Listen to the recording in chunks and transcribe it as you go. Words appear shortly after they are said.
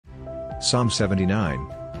Psalm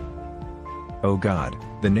 79. O God,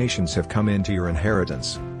 the nations have come into your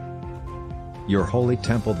inheritance. Your holy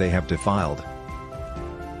temple they have defiled.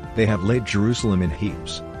 They have laid Jerusalem in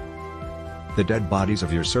heaps. The dead bodies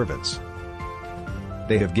of your servants.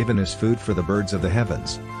 They have given us food for the birds of the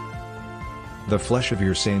heavens. The flesh of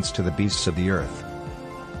your saints to the beasts of the earth.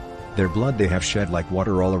 Their blood they have shed like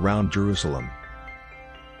water all around Jerusalem.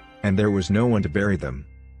 And there was no one to bury them.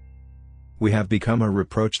 We have become a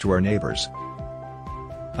reproach to our neighbors,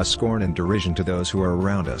 a scorn and derision to those who are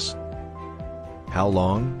around us. How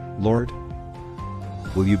long, Lord?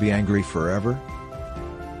 Will you be angry forever?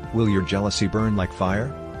 Will your jealousy burn like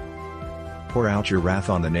fire? Pour out your wrath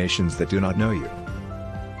on the nations that do not know you,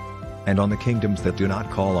 and on the kingdoms that do not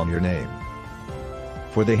call on your name.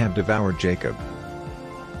 For they have devoured Jacob,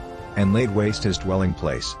 and laid waste his dwelling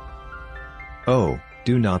place. Oh,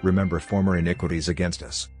 do not remember former iniquities against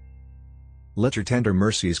us. Let your tender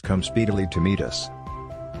mercies come speedily to meet us,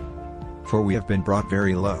 for we have been brought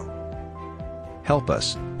very low. Help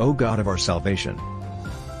us, O God of our salvation,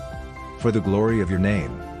 for the glory of your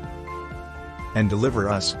name, and deliver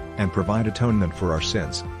us, and provide atonement for our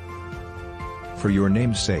sins. For your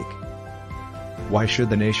name's sake. Why should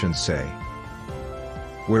the nations say,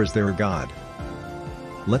 where is there a God?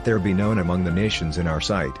 Let there be known among the nations in our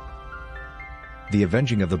sight the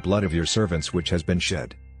avenging of the blood of your servants which has been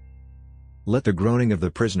shed. Let the groaning of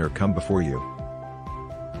the prisoner come before you.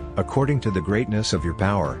 According to the greatness of your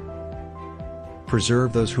power,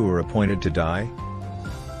 preserve those who are appointed to die,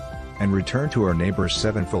 and return to our neighbors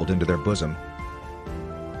sevenfold into their bosom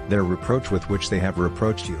their reproach with which they have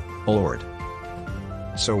reproached you, O Lord.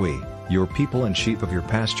 So we, your people and sheep of your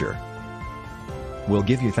pasture, will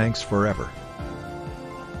give you thanks forever.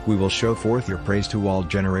 We will show forth your praise to all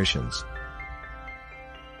generations.